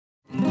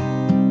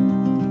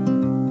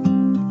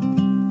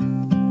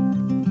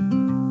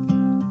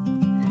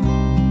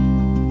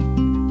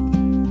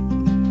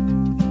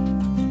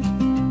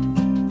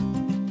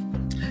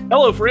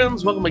Hello,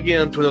 friends. Welcome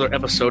again to another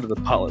episode of the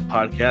Potluck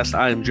Podcast.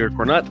 I am Jared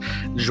Cornutt,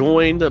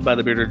 joined by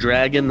the Bearded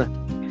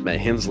Dragon, Matt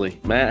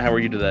Hensley. Matt, how are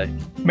you today?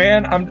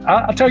 Man,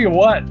 I'll tell you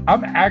what,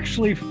 I'm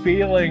actually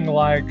feeling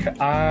like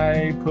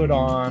I put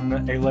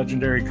on a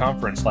legendary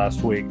conference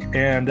last week,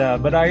 and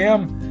but I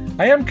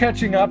am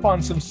catching up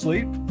on some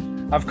sleep.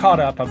 I've caught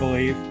up, I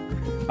believe.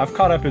 I've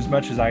caught up as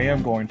much as I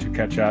am going to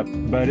catch up,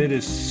 but it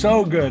is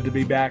so good to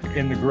be back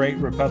in the great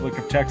Republic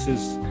of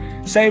Texas.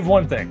 Save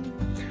one thing.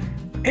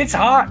 It's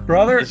hot,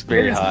 brother. It's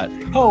very hot.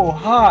 So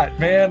hot,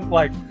 man.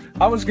 Like,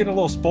 I was getting a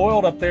little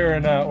spoiled up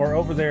there or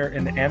over there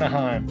in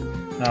Anaheim.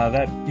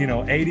 That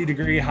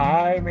 80-degree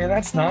high, man,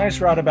 that's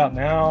nice right about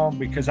now,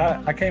 because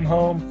I came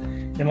home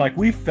and like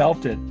we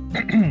felt it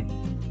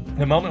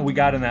the moment we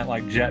got in that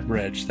like jet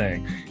bridge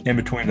thing in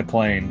between the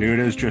plane, dude.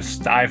 It was just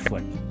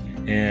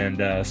stifling,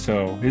 and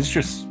so it's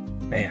just,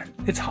 man,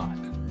 it's hot.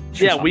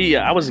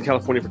 I was in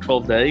California for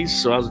 12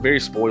 days, so I was very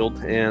spoiled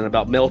and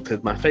about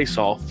melted my face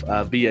off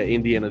via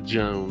Indiana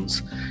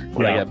Jones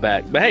when I got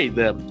back. But hey,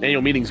 the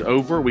annual meeting's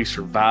over. We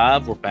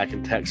survived. We're back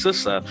in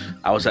Texas. I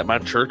was at my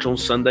church on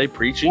Sunday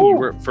preaching. Woo. You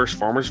were at First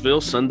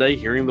Farmersville Sunday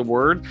hearing the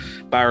word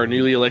by our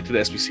newly elected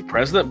SBC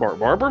president, Bart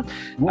Barber.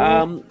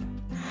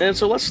 And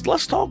so let's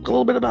talk a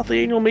little bit about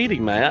the annual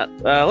meeting, Matt.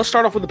 Let's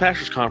start off with the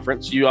Pastors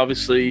Conference. You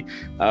obviously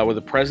were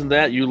the president of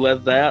that. You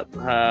led that.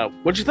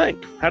 What'd you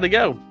think? How'd it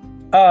go?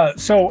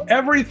 So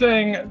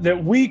everything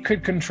that we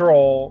could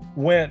control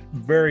went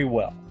very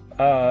well.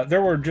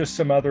 There were just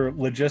some other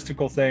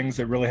logistical things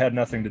that really had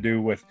nothing to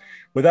do with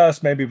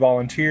us, maybe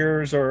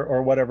volunteers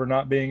or whatever,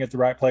 not being at the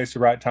right place, the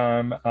right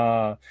time.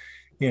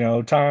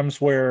 Times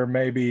where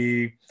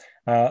maybe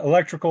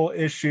electrical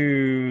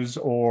issues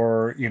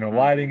or,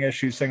 lighting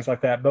issues, things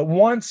like that. But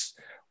once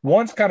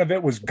kind of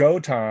it was go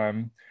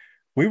time,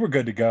 we were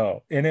good to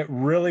go. And it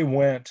really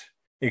went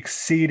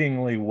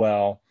exceedingly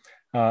well.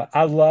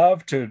 I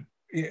love to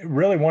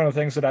really, one of the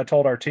things that I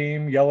told our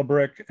team, Yellow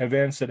Brick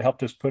Events, that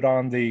helped us put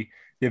on the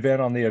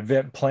event on the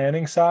event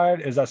planning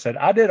side, is I said,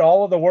 I did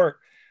all of the work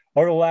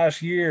over the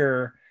last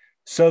year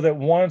so that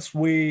once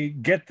we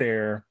get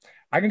there,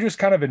 I can just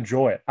kind of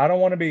enjoy it. I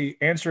don't want to be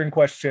answering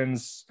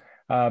questions,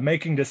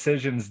 making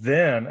decisions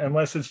then,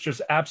 unless it's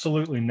just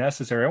absolutely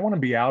necessary. I want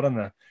to be out in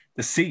the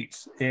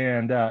seats.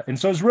 And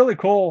so it's really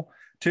cool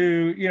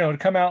to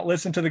come out,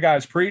 listen to the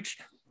guys preach.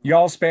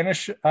 Y'all's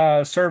Spanish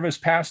service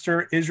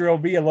pastor, Israel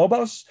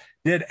Villalobos,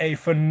 did a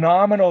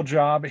phenomenal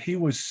job. He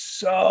was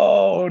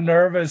so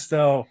nervous,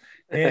 though.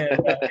 And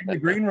in the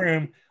green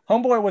room,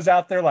 homeboy was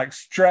out there like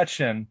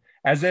stretching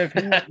as if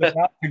he was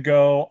about to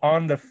go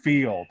on the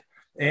field.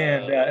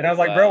 And I was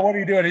like, bro, what are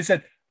you doing? He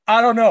said,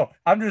 I don't know.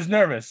 I'm just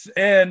nervous.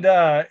 And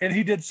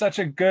he did such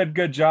a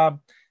good job.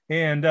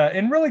 And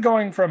really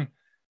going from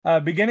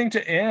beginning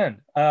to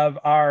end of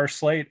our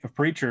slate of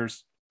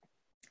preachers,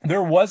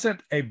 there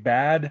wasn't a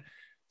bad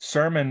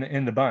sermon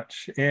in the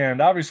bunch. And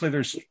obviously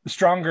there's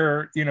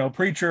stronger,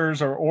 preachers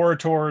or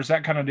orators,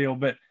 that kind of deal.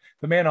 But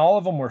man, all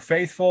of them were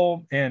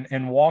faithful,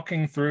 and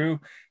walking through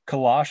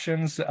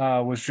Colossians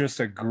was just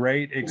a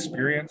great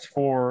experience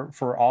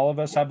for all of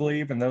us, I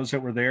believe, and those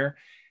that were there.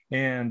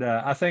 And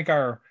I think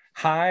our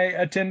high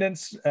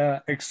attendance,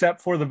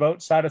 except for the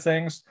vote side of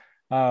things,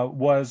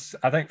 was,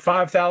 I think,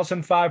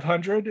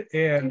 5,500.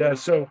 And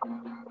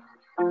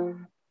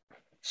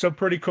so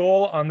pretty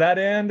cool on that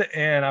end.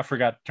 And I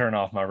forgot to turn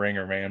off my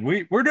ringer, man.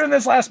 We're doing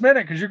this last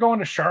minute because you're going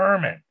to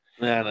Sherman.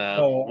 I know.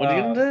 So, what are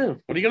you going to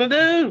do? What are you going to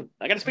do?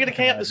 I got to speak at a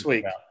camp this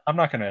week. I'm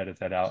not going to edit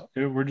that out.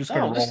 We're just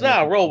going to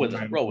roll with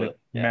it. Roll with it.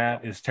 Yeah.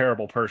 Matt is a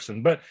terrible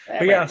person. But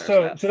yeah,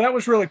 so that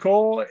was really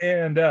cool.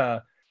 And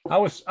I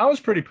was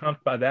pretty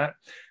pumped by that.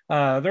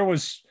 There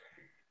was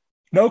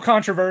no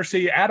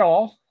controversy at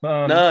all.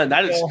 None.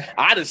 I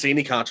didn't see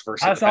any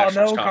controversy. I saw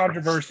no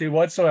controversy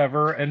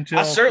whatsoever until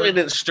I certainly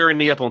didn't stir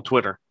me up on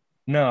Twitter.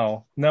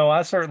 No,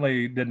 I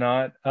certainly did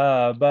not.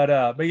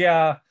 But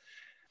yeah,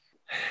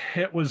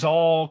 it was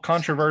all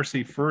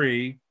controversy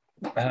free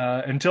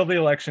until the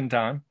election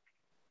time.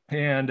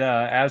 And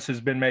as has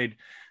been made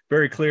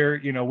very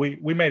clear,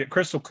 we made it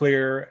crystal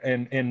clear,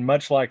 and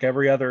much like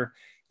every other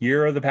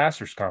year of the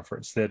Pastors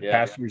Conference, that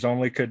pastors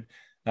only could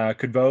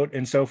vote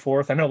and so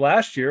forth. I know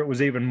last year it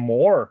was even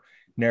more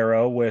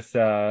narrow with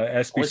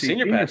SBC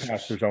senior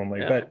pastors only,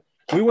 but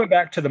we went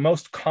back to the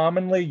most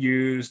commonly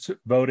used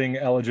voting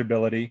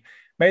eligibility,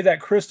 made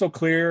that crystal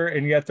clear,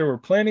 and yet there were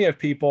plenty of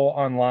people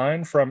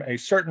online from a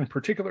certain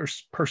particular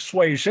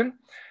persuasion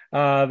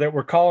that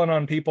were calling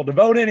on people to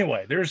vote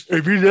anyway.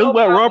 If you know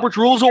about Robert's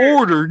Rules of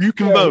Order, you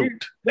can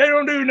vote. They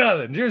don't do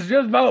nothing.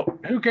 Just vote.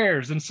 Who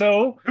cares? And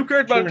so who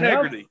cares about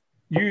integrity?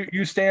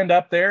 You stand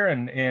up there,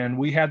 and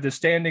we had the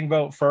standing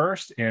vote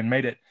first and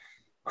made it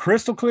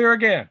crystal clear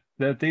again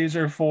that these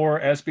are for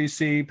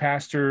SBC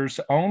pastors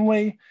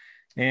only.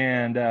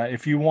 And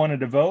if you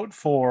wanted to vote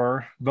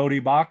for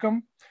Voddie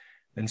Baucham,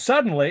 then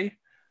suddenly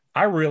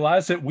I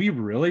realized that we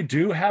really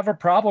do have a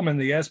problem in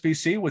the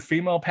SBC with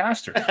female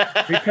pastors,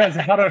 because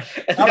I don't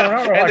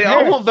know. And they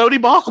all want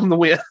Voddie Baucham to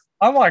win.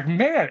 I'm like,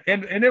 man,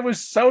 and it was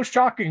so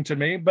shocking to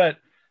me, but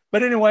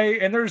but anyway,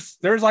 and there's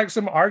like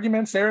some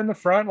arguments there in the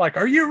front, like,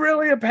 are you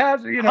really a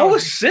pastor? I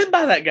was sitting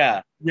by that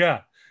guy.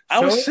 Yeah. I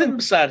was sitting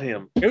beside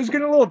him. It was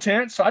getting a little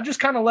tense, so I just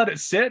kind of let it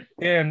sit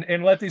and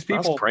let these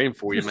people. I was praying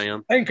for you,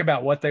 man. Think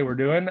about what they were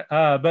doing.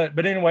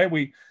 But anyway,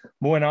 we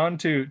went on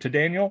to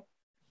Daniel,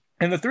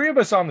 and the three of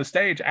us on the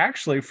stage,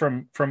 actually,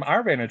 from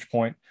our vantage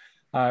point,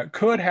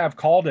 could have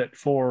called it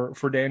for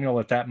Daniel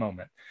at that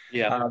moment.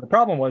 Yeah. The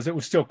problem was it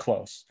was still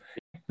close,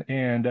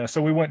 and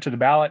so we went to the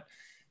ballot.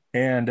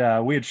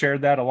 And we had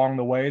shared that along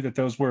the way that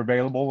those were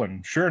available.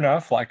 And sure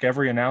enough, like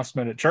every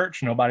announcement at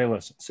church, nobody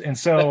listens. And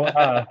so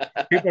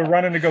people are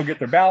running to go get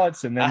their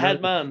ballots. And then I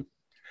had mine.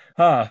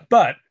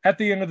 But at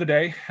the end of the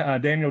day,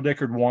 Daniel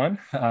Dickard won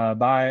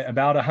by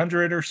about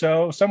 100 or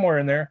so, somewhere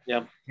in there.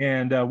 Yeah.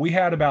 And we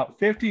had about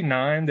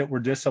 59 that were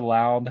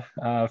disallowed,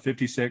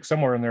 56,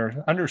 somewhere in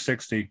there, under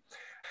 60.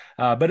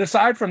 But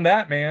aside from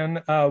that,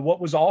 man, what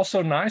was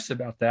also nice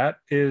about that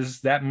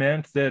is that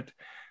meant that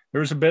there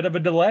was a bit of a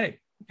delay.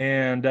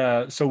 And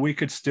so we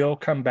could still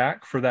come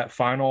back for that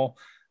final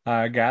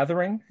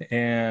gathering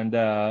and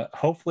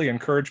hopefully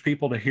encourage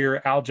people to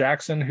hear Al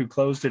Jackson, who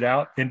closed it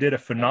out and did a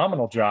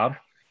phenomenal job,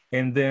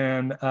 and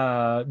then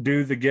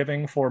do the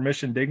giving for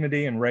Mission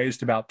Dignity and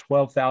raised about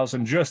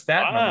 $12,000 just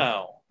that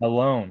month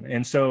alone.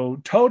 And so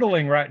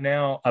totaling right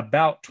now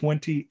about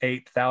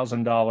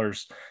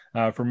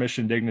 $28,000 for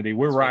Mission Dignity.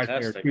 We're right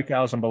there,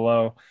 2,000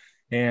 below.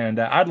 And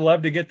I'd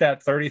love to get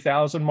that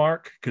 30,000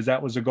 mark, because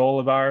that was a goal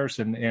of ours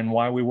and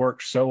why we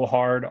worked so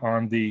hard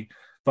on the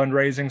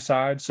fundraising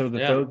side, so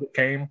that those that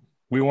came,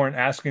 we weren't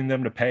asking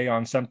them to pay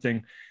on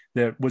something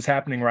that was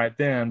happening right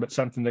then, but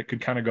something that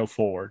could kind of go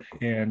forward.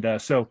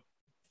 And so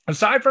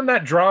aside from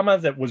that drama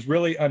that was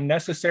really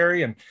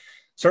unnecessary and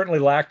certainly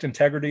lacked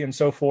integrity and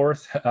so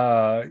forth,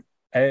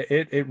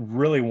 it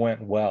really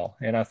went well.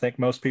 And I think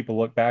most people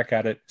look back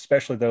at it,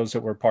 especially those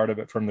that were part of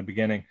it from the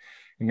beginning,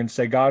 and can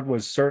say God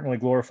was certainly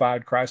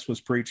glorified. Christ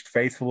was preached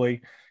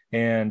faithfully.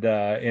 And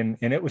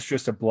it was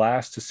just a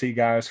blast to see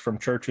guys from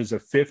churches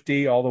of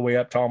 50 all the way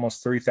up to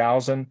almost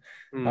 3,000,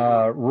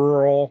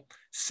 rural,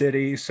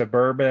 city,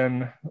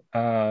 suburban,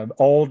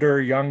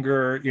 older,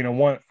 younger,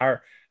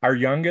 our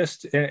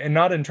youngest, and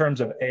not in terms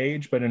of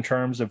age, but in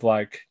terms of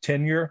like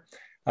tenure,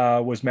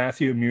 was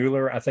Matthew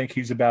Mueller. I think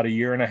he's about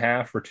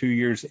 1.5 or 2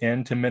 years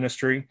into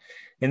ministry.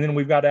 And then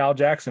we've got Al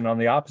Jackson on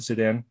the opposite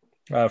end,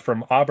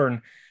 from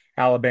Auburn,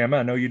 Alabama.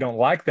 I know you don't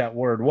like that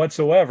word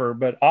whatsoever,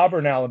 but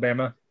Auburn,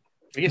 Alabama,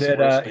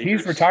 that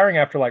he's retiring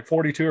after like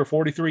 42 or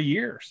 43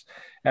 years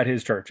at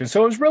his church. And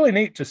so it was really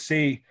neat to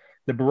see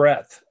the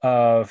breadth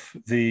of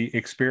the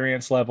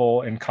experience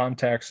level and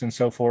context and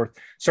so forth.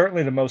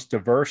 Certainly the most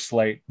diverse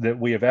slate that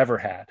we have ever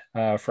had,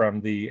 from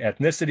the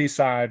ethnicity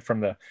side, from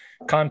the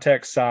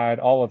context side,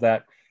 all of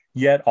that,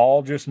 yet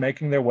all just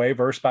making their way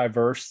verse by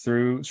verse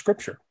through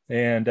scripture.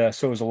 And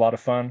so it was a lot of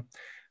fun.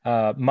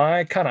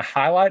 My kind of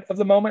highlight of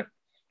the moment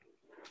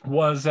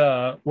was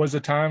a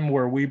time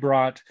where we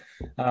brought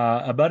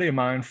a buddy of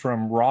mine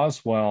from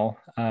Roswell,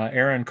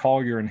 Aaron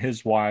Collier, and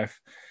his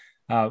wife.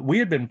 We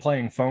had been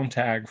playing phone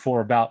tag for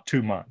about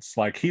 2 months.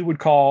 Like, he would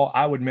call,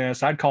 I would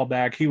miss, I'd call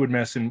back, he would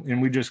miss,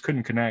 and we just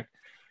couldn't connect.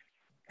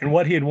 And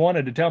what he had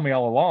wanted to tell me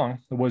all along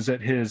was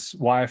that his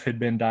wife had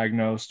been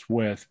diagnosed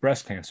with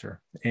breast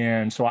cancer.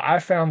 And so I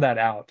found that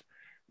out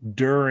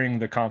during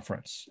the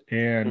conference,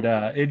 and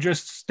it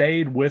just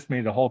stayed with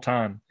me the whole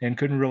time and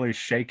couldn't really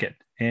shake it.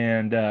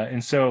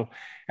 And so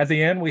at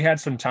the end, we had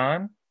some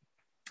time,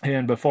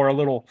 and before a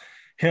little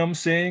hymn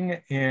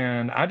sing,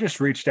 and I just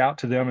reached out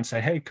to them and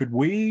say, hey,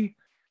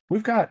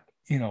 we've got,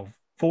 4,000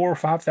 or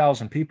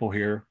 5,000 people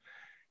here.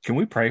 Can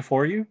we pray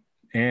for you?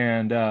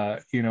 And,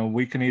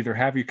 we can either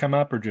have you come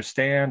up or just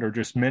stand or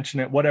just mention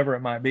it, whatever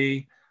it might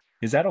be.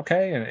 Is that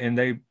okay? And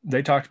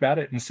they talked about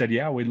it and said,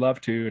 yeah, we'd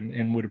love to,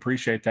 and would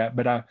appreciate that.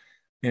 But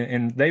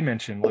and they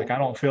mentioned, like, I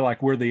don't feel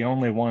like we're the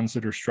only ones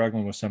that are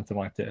struggling with something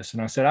like this.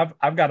 And I said,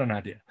 I've got an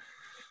idea.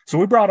 So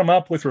we brought them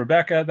up with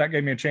Rebecca. That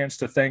gave me a chance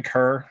to thank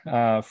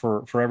her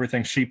for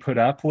everything she put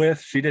up with.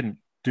 She didn't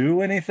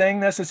do anything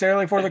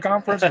necessarily for the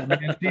conference,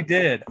 but she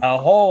did a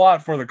whole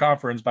lot for the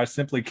conference by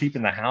simply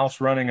keeping the house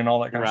running and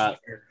all that kind of stuff.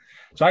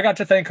 So I got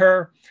to thank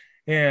her,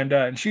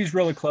 and she's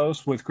really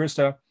close with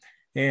Krista.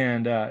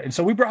 And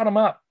so we brought them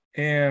up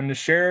and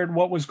shared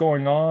what was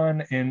going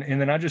on. And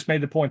then I just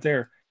made the point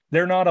there.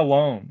 They're not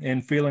alone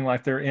in feeling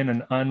like they're in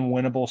an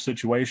unwinnable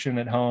situation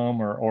at home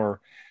or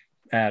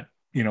at,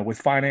 with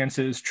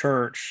finances,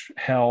 church,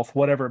 health,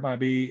 whatever it might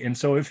be. And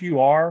so if you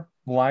are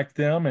like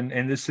them and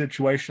in this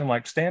situation,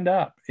 like, stand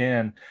up.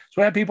 And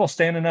so we had people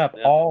standing up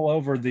all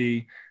over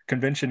the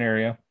convention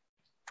area,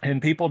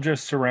 and people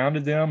just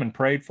surrounded them and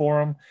prayed for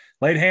them,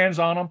 laid hands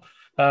on them.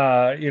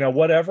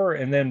 Whatever.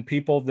 And then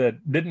people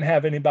that didn't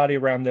have anybody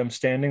around them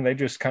standing, they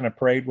just kind of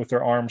prayed with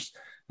their arms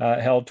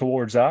held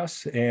towards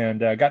us, and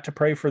got to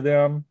pray for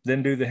them,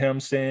 then do the hymn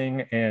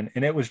sing. And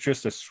it was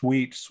just a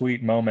sweet,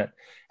 sweet moment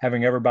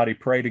having everybody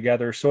pray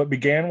together. So it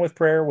began with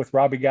prayer with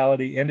Robbie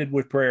Gallaty, ended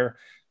with prayer.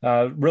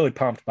 Really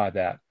pumped by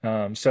that.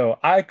 So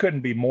I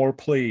couldn't be more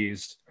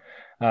pleased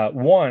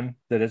One,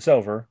 that it's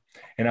over,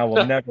 and I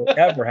will never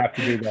ever have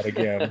to do that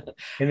again.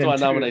 And then So I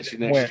two, nominate you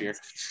next year.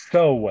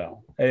 so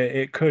well.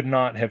 It could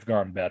not have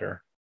gone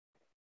better.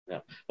 Yeah.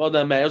 Well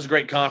done, man. It was a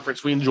great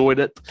conference. We enjoyed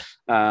it.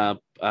 I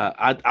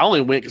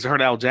only went because I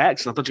heard Al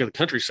Jackson. I thought you had a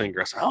country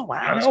singer. I said, "Oh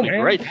wow, this will be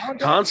a great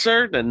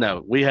concert." And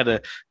no, we had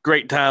a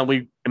great time.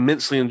 We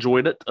immensely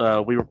enjoyed it.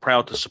 We were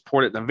proud to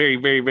support it in a very,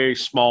 very, very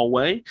small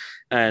way.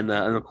 And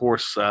of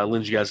course,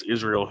 lend you guys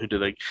Israel, who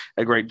did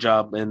a great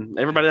job. And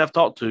everybody that I've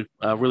talked to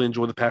really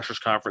enjoyed the Pastors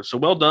Conference. So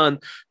well done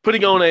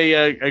putting on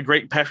a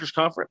great Pastors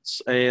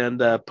Conference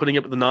and putting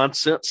up the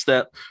nonsense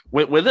that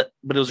went with it.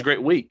 But it was a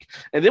great week.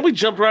 And then we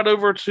jumped right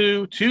over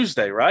to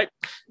Tuesday, right?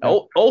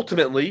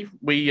 Ultimately,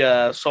 we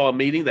saw a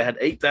meeting that had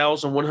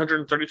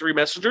 8,133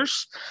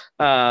 messengers.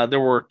 There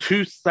were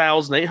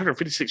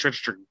 2,856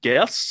 registered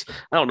guests.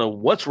 I don't know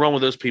what's wrong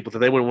with those people that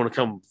they wouldn't want to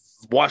come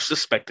watch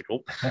this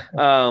spectacle.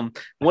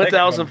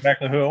 1,000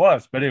 exactly who it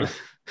was, but anyway.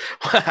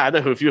 I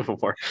know who a few of them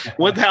were.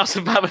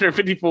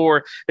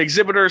 1,554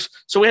 exhibitors.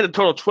 So we had a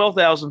total of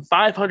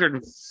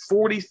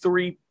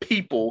 12,543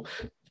 people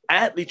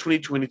at the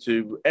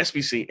 2022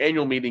 SBC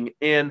annual meeting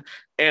in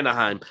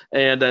Anaheim.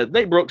 And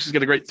Nate Brooks has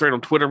got a great thread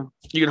on Twitter.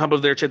 You can hop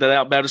over there, check that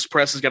out. Baptist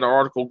Press has got an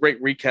article, great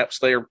recaps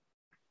there.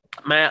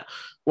 Matt,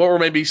 what were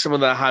maybe some of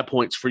the high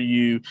points for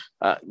you?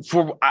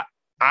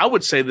 I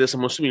would say this,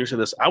 I'm assuming you said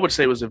this, I would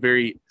say it was a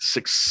very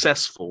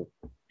successful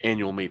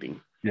annual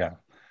meeting. Yeah.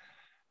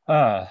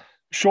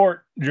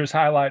 Short, just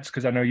highlights,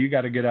 because I know you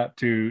got to get up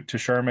to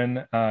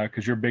Sherman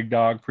because you're big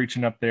dog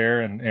preaching up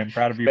there, and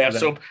proud of you. Yeah,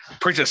 so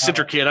preaching a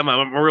Citric kid, I'm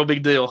a real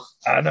big deal.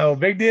 I know,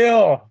 big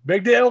deal,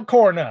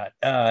 Cornut.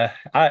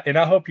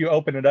 I hope you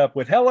open it up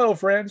with "Hello,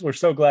 friends. We're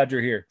so glad you're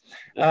here."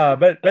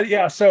 But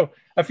yeah, so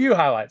a few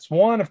highlights.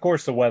 One, of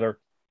course, the weather.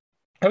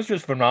 That was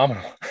just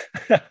phenomenal.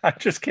 I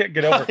just can't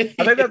get over it.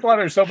 I think that's why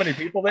there's so many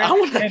people there.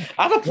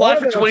 I've applied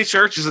for 20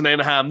 churches in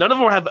Anaheim. None of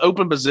them have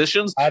open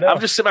positions.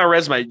 I've just sent my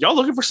resume. Y'all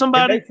looking for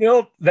somebody?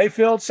 They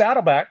filled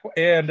Saddleback,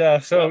 and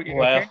so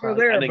can't go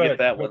there. I didn't get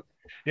that one.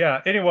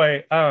 Yeah.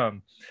 Anyway,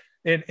 and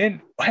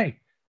hey,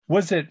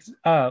 was it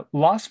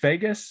Las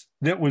Vegas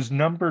that was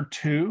number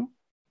 2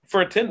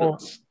 for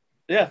attendance?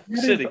 Yeah,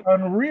 city.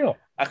 Unreal.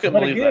 I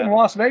couldn't believe that.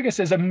 Las Vegas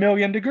is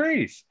 1,000,000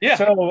 degrees. Yeah.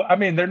 So, I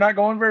mean, they're not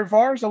going very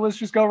far. So let's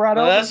just go right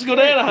over. Let's go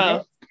to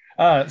Anaheim.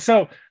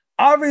 So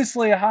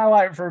obviously a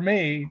highlight for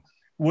me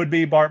would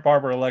be Bart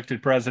Barber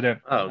elected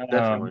president. Oh,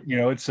 definitely.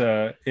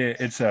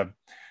 It's a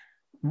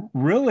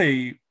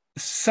really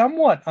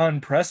somewhat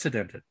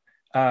unprecedented.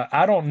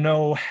 I don't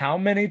know how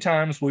many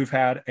times we've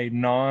had a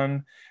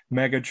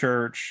non-mega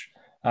church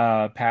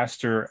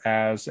pastor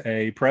as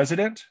a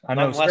president. I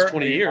know the last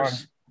 20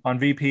 years. On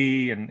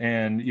VP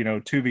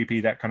and 2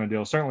 VP, that kind of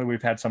deal. Certainly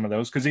we've had some of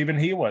those because even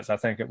he was, I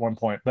think, at one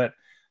point. But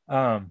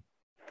the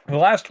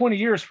last 20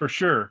 years for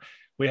sure,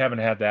 we haven't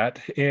had that.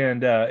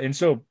 And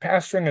so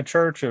pastoring a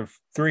church of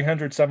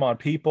 300 some odd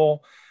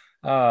people,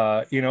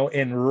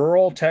 in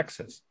rural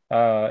Texas,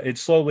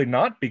 it's slowly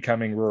not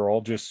becoming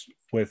rural just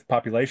with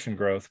population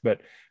growth,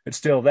 but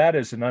still that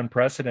is an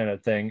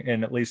unprecedented thing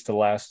in at least the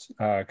last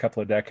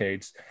couple of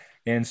decades.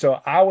 And so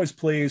I was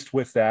pleased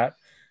with that.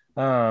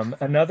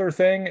 Another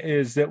thing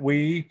is that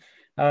we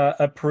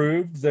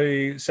approved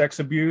the sex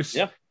abuse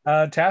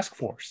task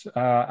force.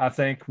 I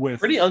think with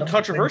pretty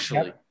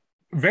uncontroversially.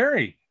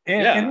 Very.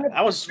 And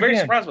I was very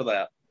surprised with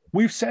that.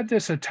 We've said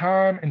this a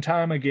time and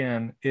time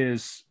again,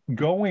 is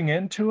going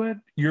into it,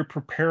 you're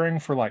preparing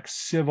for like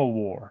civil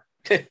war.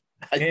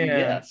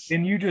 Yes.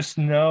 And you just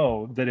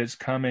know that it's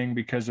coming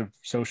because of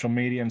social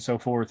media and so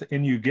forth.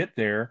 And you get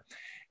there.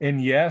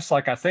 And yes,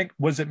 like I think,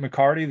 was it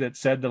McCarty that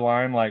said the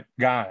line like,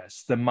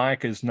 guys, the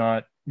mic is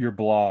not your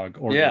blog.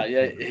 Or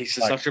he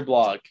says not your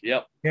blog.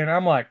 Yep. And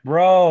I'm like,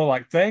 bro,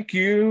 like, thank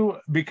you.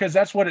 Because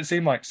that's what it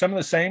seemed like. Some of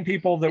the same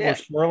people that were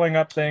swirling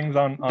up things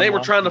on they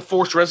were trying to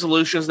force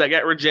resolutions that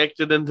got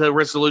rejected into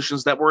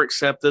resolutions that were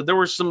accepted. There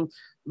were some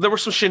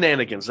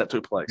shenanigans that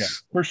took place. Yeah,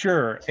 for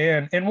sure.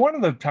 And one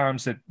of the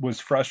times that was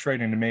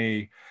frustrating to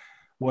me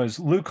was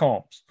Luke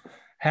Holmes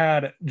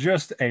had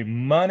just a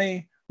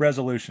money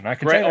resolution. I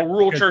can say that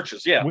rural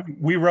churches. Yeah.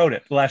 We wrote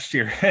it last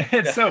year.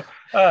 And so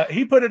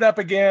he put it up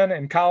again,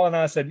 and Kyle and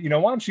I said, why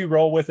don't you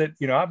roll with it?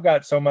 I've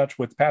got so much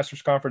with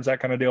Pastors Conference, that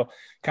kind of deal.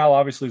 Kyle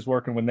obviously is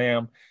working with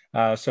them.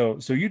 So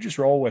you just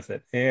roll with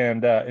it.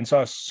 And so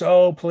I was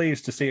so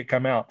pleased to see it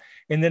come out.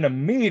 And then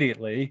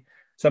immediately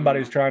somebody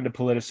was trying to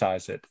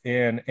politicize it.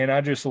 And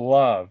I just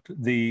loved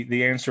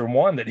the answer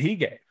one that he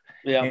gave.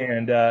 Yeah.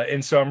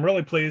 And so I'm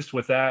really pleased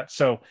with that.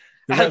 So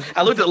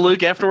I looked at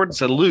Luke afterward and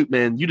said, Luke,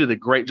 man, you did a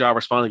great job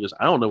responding. He goes,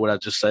 I don't know what I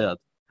just said.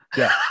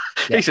 Yeah.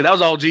 He said, that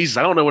was all Jesus.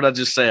 I don't know what I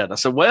just said. I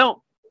said,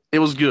 well, it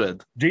was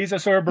good.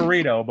 Jesus or a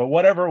burrito, but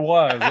whatever it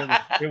was,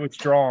 it was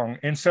strong.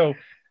 And so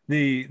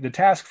the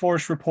task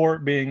force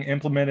report being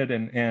implemented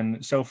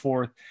and so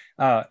forth.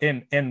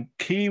 And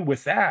key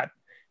with that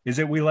is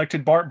that we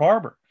elected Bart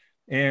Barber.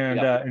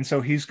 And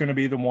so he's going to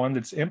be the one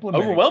that's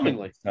implementing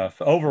overwhelmingly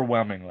stuff.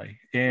 Overwhelmingly.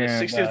 And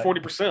 60 to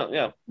 40%.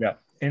 Yeah. Yeah.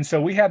 And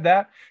so we had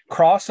that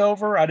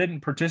crossover. I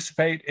didn't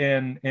participate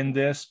in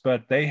this,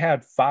 but they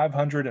had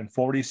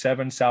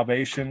 547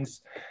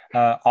 salvations.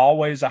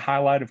 Always a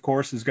highlight, of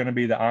course, is going to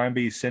be the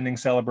IMB sending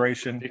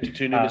celebration.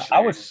 52 new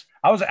missionaries.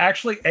 I was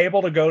actually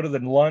able to go to the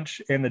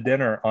lunch and the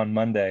dinner on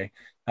Monday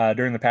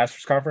during the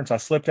pastors' conference. I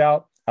slipped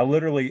out. I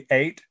literally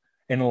ate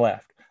and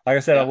left. Like I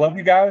said, I love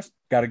you guys.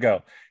 Got to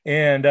go.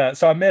 And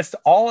so I missed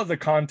all of the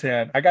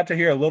content. I got to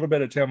hear a little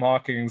bit of Tim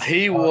Hawkins.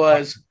 He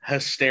was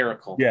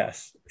hysterical.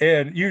 Yes,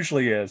 and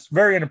usually is.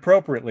 Very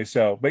inappropriately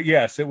so. But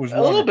yes, it was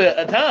a little bit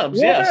at times,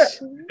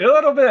 yes. A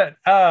little bit.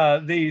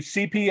 The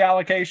CP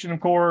allocation, of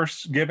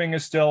course, giving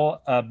is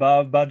still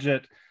above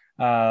budget.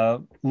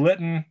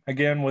 Lytton,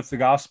 again, with the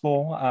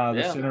gospel,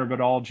 the center of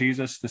it all,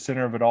 Jesus, the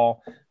center of it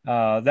all.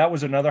 That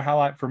was another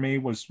highlight for me,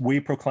 was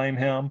we proclaim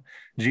him,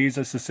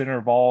 Jesus, the center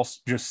of all,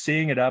 just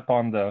seeing it up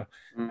on the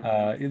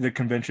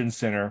convention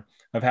center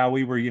of how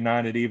we were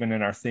united even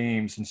in our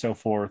themes and so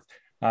forth,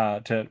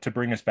 to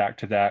bring us back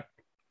to that.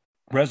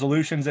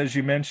 Resolutions, as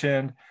you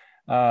mentioned,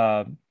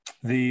 the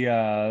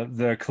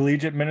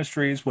collegiate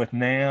ministries with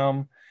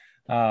NAM.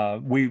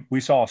 We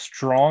saw a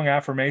strong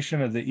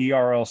affirmation of the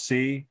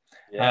ERLC.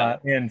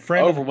 And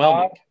friend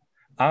overwhelming.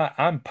 Todd,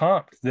 I'm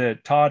pumped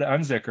that Todd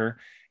Unzicker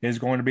is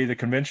going to be the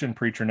convention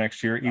preacher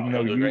next year, even though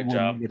you will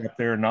get up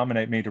there and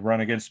nominate me to run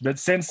against. But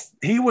since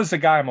he was the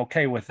guy, I'm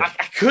okay with it.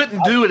 I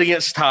couldn't do it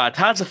against Todd.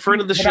 Todd's a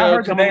friend of the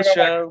show. Come on the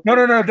show. Like,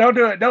 no, don't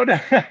do it. Don't do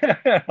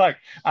it. Like,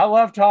 I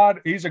love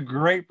Todd. He's a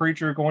great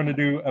preacher, going to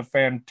do a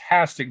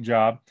fantastic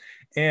job.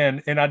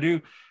 And I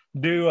do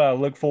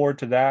look forward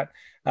to that.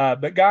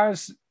 But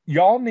guys,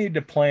 y'all need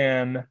to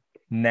plan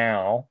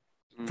now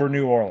for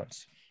New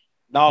Orleans.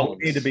 We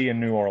need to be in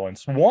New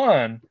Orleans.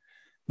 One,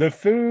 the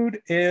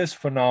food is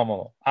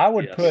phenomenal. I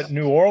would put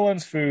New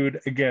Orleans food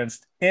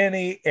against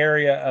any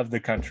area of the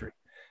country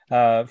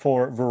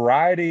for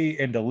variety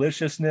and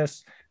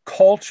deliciousness.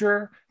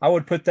 Culture, I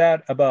would put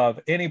that above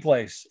any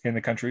place in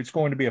the country. It's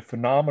going to be a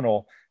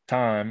phenomenal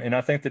time. And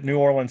I think that New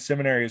Orleans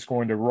Seminary is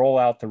going to roll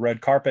out the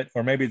red carpet,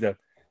 or maybe the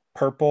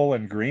purple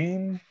and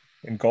green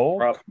and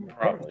gold,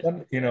 probably.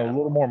 A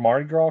little more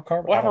Mardi Gras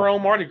carpet. We'll have our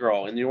own Mardi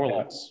Gras in New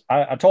Orleans.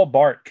 I told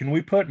Bart, can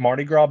we put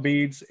Mardi Gras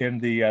beads in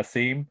the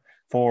theme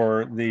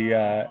for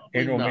the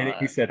annual meeting?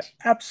 He said,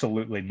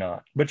 absolutely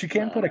not. But you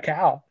can put a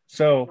cow.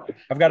 So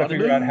I've got to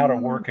figure out how to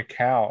work a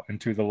cow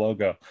into the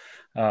logo.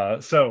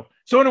 So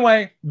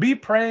anyway, be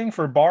praying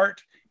for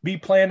Bart. Be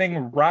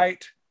planning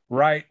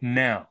right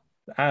now.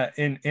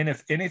 And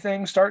if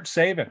anything, start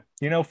saving,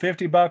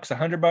 $50,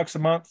 $100 a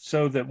month,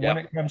 so that when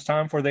it comes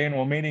time for the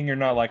annual meeting, you're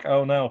not like,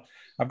 oh no,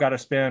 I've got to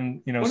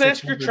spend, Go and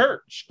ask your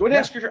church. Go and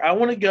ask your church. I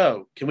want to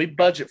go. Can we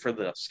budget for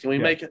this? Can we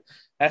make it?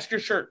 Ask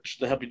your church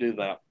to help you do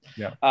that.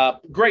 Yeah.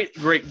 Great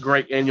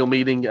annual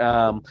meeting.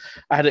 I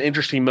had an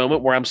interesting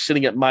moment where I'm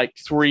sitting at mic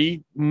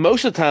 3,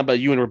 most of the time by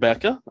you and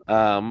Rebecca.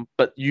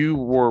 But you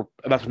were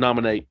about to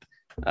nominate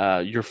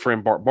your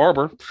friend Bart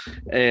Barber,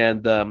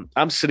 and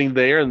I'm sitting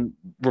there, and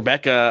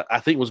Rebecca, I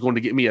think, was going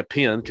to get me a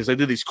pin, because they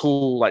did these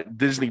cool like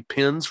Disney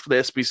pins for the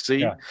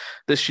SBC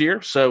this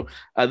year. So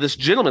this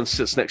gentleman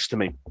sits next to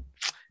me,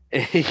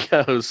 and he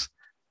goes,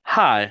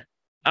 "Hi,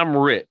 I'm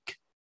Rick.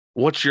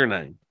 What's your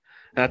name?"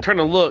 And I turn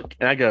to look,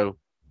 and I go,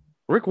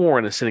 Rick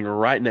Warren is sitting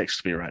right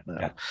next to me right now.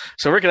 Yeah.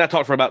 So Rick and I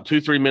talked for about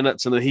 2-3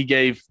 minutes, and then he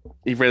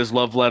read his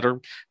love letter.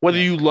 Whether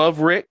you love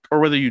Rick or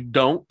whether you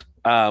don't,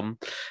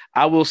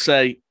 I will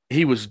say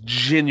he was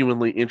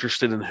genuinely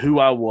interested in who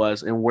I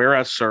was and where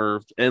I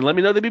served, and let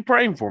me know they'd be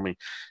praying for me.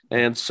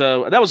 And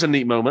so that was a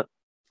neat moment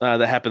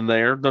that happened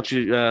there. Don't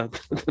you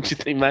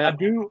think, Matt?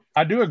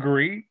 I do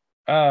agree.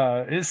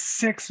 It's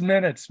 6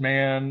 minutes,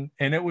 man,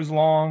 and it was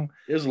long.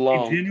 It was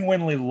long. He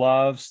genuinely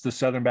loves the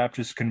Southern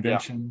Baptist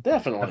Convention. Yeah,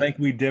 definitely. I think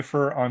we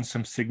differ on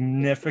some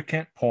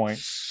significant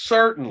points.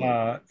 Certainly.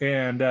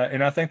 And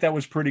I think that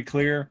was pretty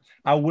clear.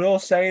 I will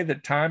say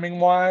that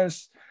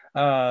timing-wise,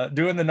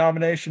 doing the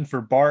nomination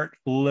for Bart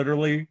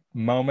literally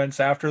moments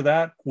after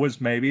that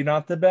was maybe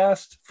not the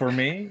best for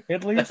me,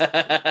 at least.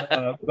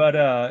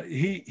 But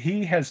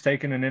he has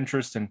taken an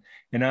interest in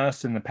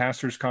us, and the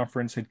pastors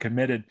conference had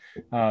committed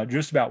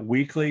just about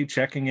weekly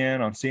checking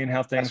in on seeing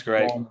how things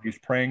are going. He's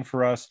praying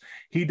for us.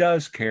 He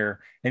does care,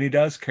 and he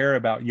does care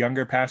about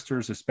younger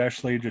pastors,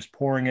 especially, just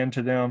pouring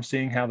into them,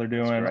 seeing how they're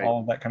doing, all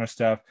of that kind of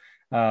stuff.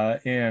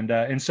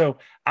 And so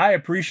I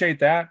appreciate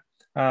that.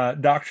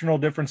 Doctrinal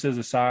differences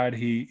aside,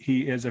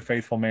 he is a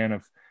faithful man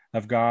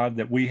of God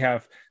that we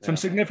have some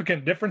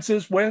significant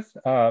differences with,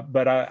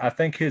 but I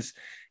think his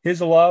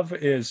love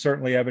is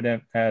certainly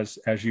evident as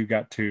you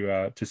got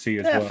to see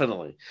as well.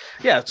 Definitely.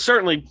 Yeah,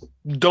 certainly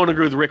don't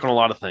agree with Rick on a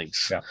lot of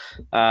things.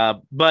 Yeah.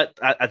 But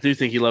I do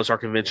think he loves our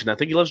convention. I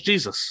think he loves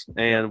Jesus,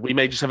 and we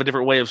may just have a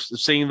different way of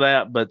seeing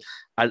that, but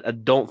I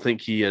don't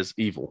think he is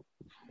evil.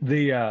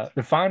 The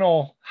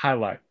final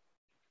highlight,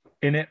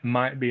 and it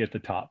might be at the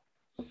top.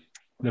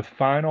 The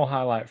final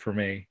highlight for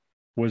me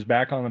was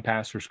back on the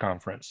pastors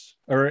conference,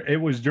 or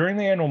it was during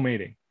the annual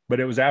meeting, but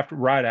it was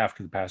right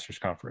after the pastors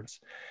conference.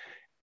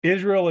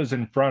 Israel is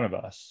in front of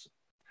us.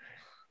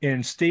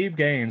 And Steve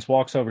Gaines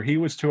walks over. He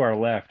was to our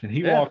left, and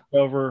he walks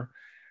over,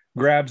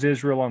 grabs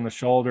Israel on the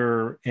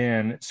shoulder,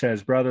 and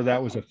says, "Brother,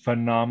 that was a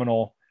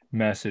phenomenal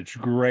message.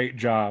 Great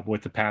job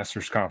with the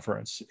pastors'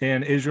 conference."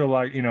 And Israel,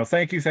 like,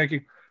 thank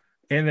you.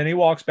 And then he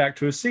walks back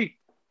to his seat.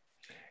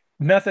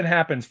 Nothing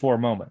happens for a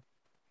moment.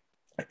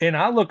 And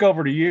I look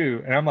over to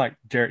you, and I'm like,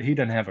 Jarrett, he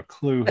doesn't have a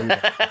clue who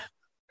that is.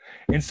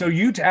 And so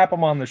you tap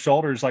him on the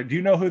shoulders, like, do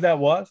you know who that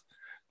was?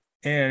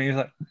 And he's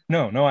like,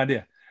 no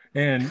idea.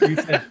 And you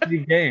said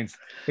Steve Gaines.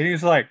 And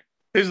he's like,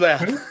 who's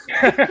that?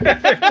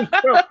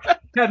 So,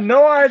 had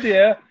no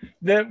idea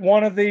that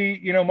one of the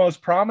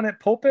most prominent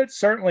pulpits,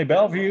 certainly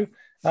Bellevue,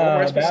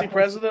 former SBC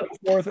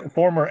president,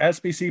 former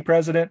SBC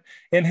president,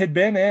 and had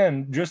been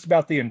in just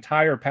about the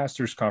entire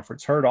pastors'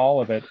 conference, heard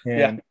all of it,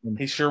 and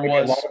he sure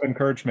was a lot of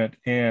encouragement,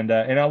 and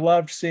I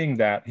loved seeing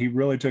that. He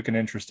really took an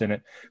interest in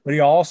it, but he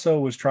also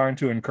was trying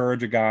to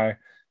encourage a guy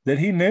that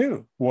he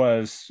knew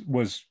was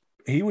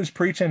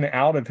preaching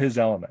out of his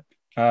element.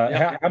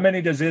 How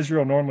many does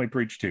Israel normally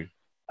preach to?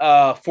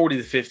 40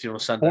 to 50 on a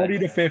Sunday. 40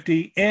 to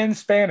 50 in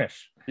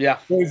Spanish. Yeah,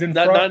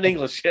 not in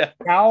English. Yeah,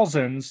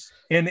 thousands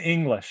in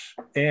English,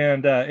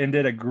 and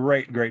did a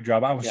great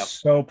job. I was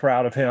so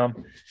proud of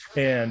him,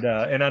 and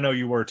I know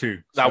you were too.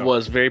 So. I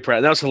was very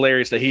proud. That was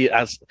hilarious that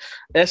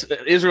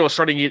Israel is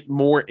starting to get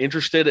more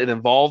interested and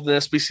involved in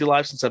SBC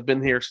life since I've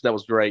been here. So that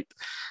was great.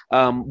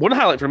 One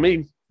highlight for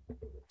me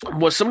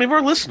was so many of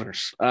our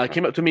listeners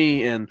came up to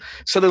me and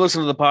said they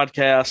listened to the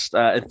podcast.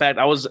 In fact,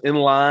 I was in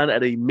line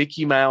at a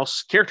Mickey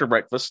Mouse character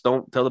breakfast.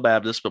 Don't tell the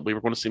Baptists, but we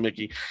were going to see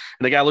Mickey.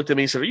 And the guy looked at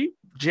me and said, "Are you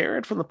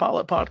Jared from the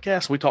Pilot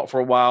Podcast?" We talked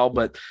for a while,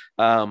 but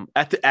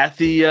at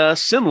the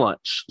Sin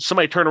Lunch,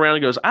 somebody turned around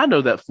and goes, "I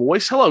know that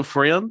voice. Hello,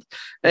 friend,"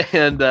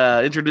 and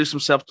introduced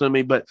himself to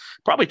me. But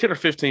probably 10 or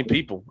 15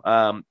 people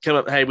came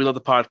up, "Hey, we love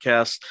the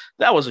podcast."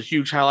 That was a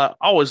huge highlight.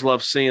 I always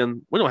love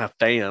seeing, we don't have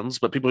fans,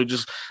 but people who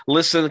just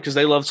listen because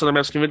they love Southern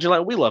Baptist Convention,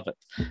 like we love it.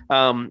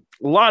 A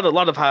lot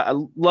of high. I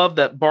love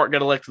that Bart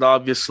got elected.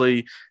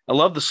 Obviously, I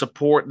love the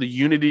support, the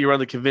unity around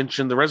the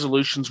convention. The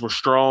resolutions were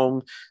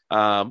strong.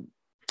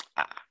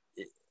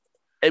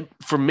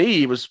 For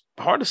me, it was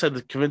hard to say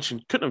the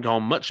convention couldn't have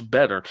gone much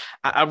better.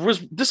 I was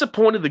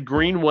disappointed the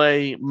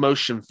Greenway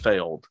motion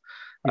failed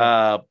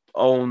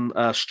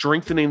on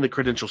strengthening the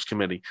credentials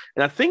committee.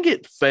 And I think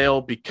it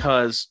failed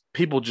because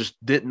people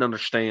just didn't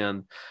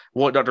understand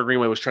what Dr.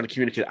 Greenway was trying to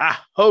communicate. I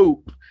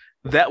hope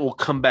that will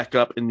come back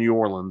up in New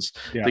Orleans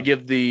to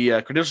give the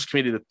credentials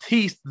committee the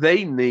teeth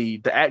they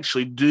need to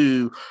actually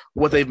do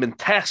what they've been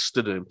tasked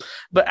to do.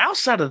 But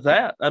outside of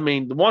that, I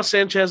mean, Juan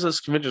Sanchez's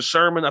convention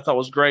sermon I thought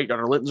was great.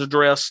 Dr. Linton's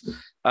address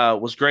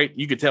was great.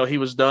 You could tell he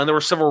was done. There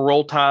were several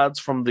roll tides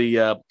from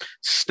the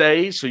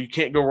stage, so you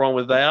can't go wrong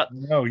with that.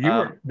 No, you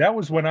were. That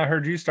was when I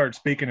heard you start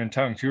speaking in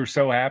tongues. You were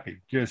so happy.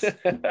 Just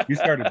you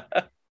started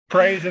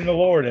praising the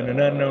Lord in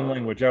an unknown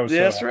language. I was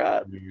that's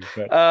right.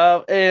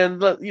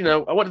 And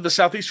I went to the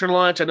Southeastern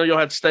lunch. I know y'all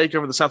had steak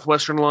over the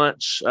Southwestern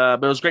lunch,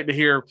 but it was great to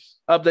hear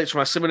updates from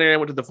my seminary. I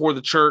went to the For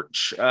the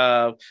Church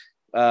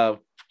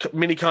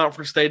mini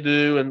conference they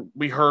do, and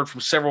we heard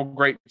from several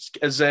great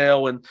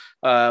Azelle and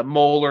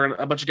Moeller and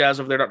a bunch of guys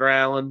over there, Dr.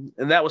 Allen,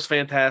 and that was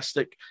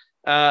fantastic.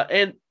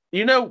 And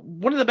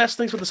one of the best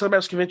things with the Southern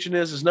Baptist Convention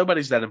is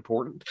nobody's that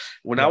important.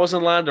 When I was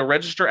in line to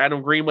register,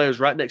 Adam Greenway was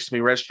right next to me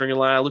registering in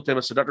line. I looked at him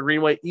and said, "Dr.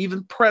 Greenway,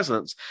 even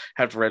presidents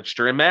have to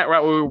register." And Matt,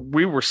 right where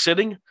we were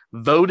sitting,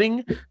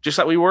 voting, just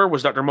like we were,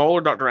 was Dr.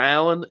 Moeller, Dr.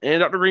 Allen,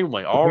 and Dr.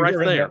 Greenway, all right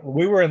there.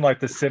 We were in like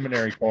the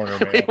seminary corner,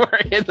 man. We were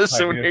in the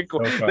seminary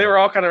corner. So they were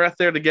all kind of right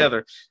there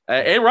together.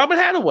 And Robin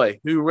Hadaway,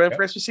 who ran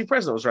for SBC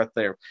president, was right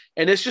there.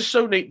 And it's just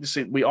so neat to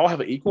see we all have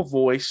an equal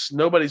voice.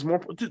 Nobody's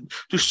more –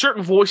 do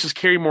certain voices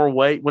carry more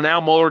weight? When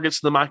Al Moeller gets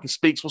to the mic and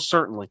speaks, well,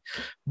 certainly.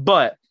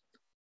 But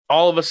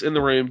all of us in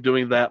the room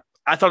doing that,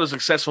 I thought it was a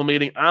successful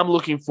meeting. I'm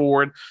looking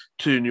forward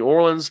to New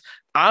Orleans.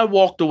 I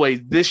walked away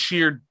this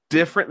year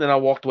different than I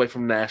walked away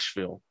from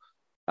Nashville.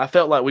 I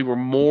felt like we were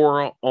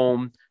more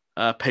on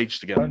page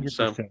together.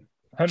 100%.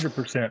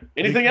 100%.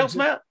 Anything else,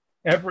 Matt?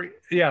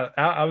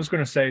 I was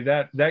going to say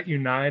that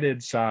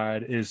united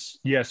side is,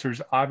 yes,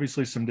 there's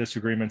obviously some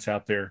disagreements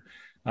out there,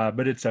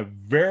 but it's a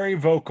very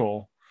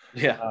vocal,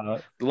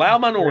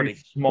 loud minority,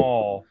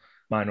 small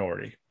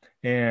minority,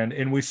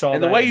 and we saw.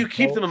 And the way you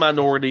keep them a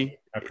minority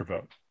after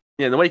vote,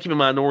 the way you keep a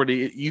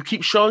minority, you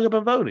keep showing up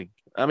and voting.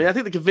 I mean, I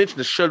think the convention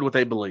has showed what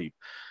they believe.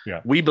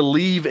 Yeah. We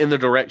believe in the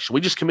direction.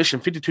 We just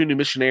commissioned 52 new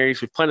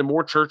missionaries. We've planted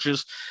more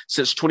churches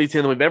since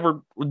 2010 than we've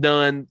ever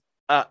done.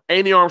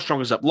 Andy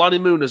Armstrong is up. Lottie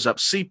Moon is up.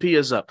 CP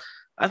is up.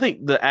 I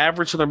think the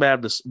average Southern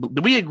Baptist,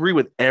 do we agree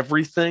with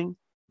everything?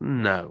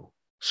 No,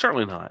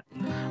 certainly not.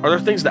 Are there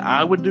things that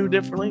I would do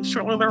differently?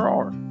 Certainly there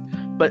are.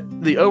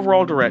 But the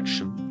overall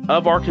direction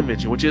of our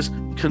convention, which is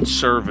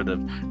conservative,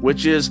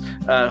 which is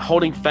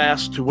holding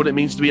fast to what it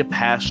means to be a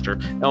pastor,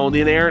 on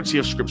the inerrancy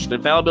of Scripture, the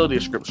infallibility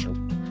of Scripture,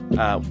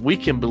 we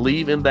can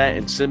believe in that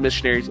and send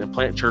missionaries and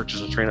plant churches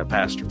and train up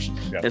pastors.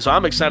 Yeah. And so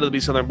I'm excited to be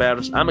Southern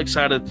Baptist. I'm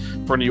excited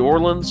for New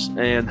Orleans,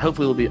 and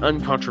hopefully it'll be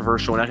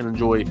uncontroversial and I can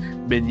enjoy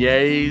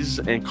beignets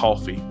and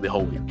coffee the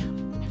whole week.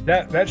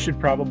 that should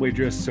probably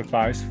just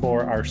suffice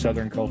for our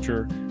Southern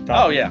culture topic.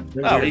 Oh, yeah.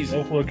 We're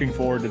both looking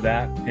forward to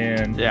that,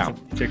 and some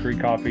chicory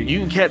coffee. You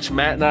can catch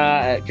Matt and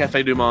I at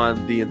Cafe Du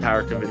Monde the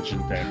entire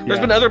convention. There's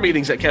been other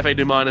meetings at Cafe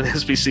Du Monde in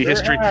SBC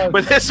history,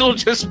 but this will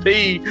just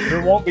be...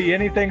 There won't be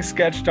anything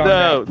sketched on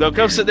No, they'll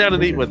come sit down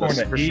and eat with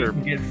us, for sure.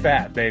 And get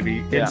fat,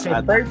 baby. And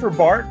so pray for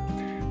Bart.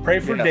 Pray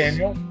for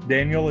Daniel.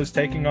 Daniel is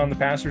taking on the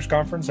Pastors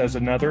Conference as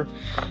another.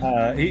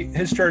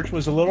 His church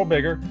was a little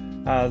bigger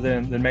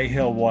than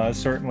Mayhill was,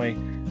 certainly,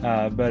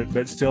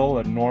 but still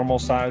a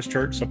normal-sized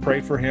church. So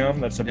pray for him.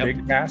 That's a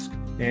big task,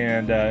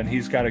 and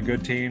he's got a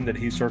good team that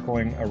he's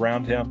circling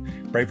around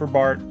him. Pray for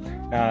Bart,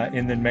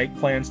 and then make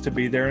plans to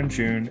be there in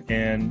June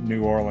in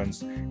New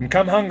Orleans. And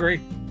come hungry,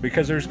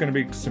 because there's going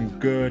to be some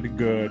good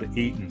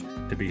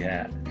eating to be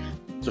had.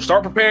 So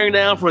start preparing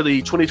now for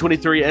the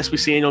 2023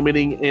 SBC annual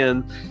meeting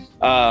in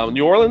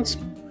New Orleans.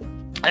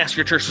 Ask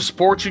your church to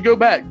support you. Go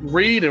back,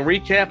 read and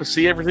recap and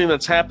see everything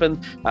that's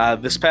happened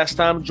this past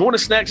time. Join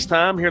us next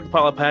time here at the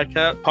Pilot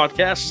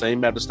Podcast. Same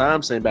Baptist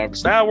time, same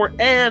Baptist hour.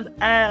 And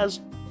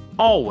as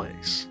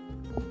always,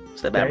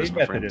 stay Baptist,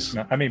 my friends.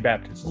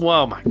 Baptist.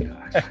 Oh, my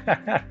gosh.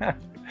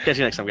 Catch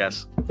you next time,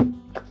 guys.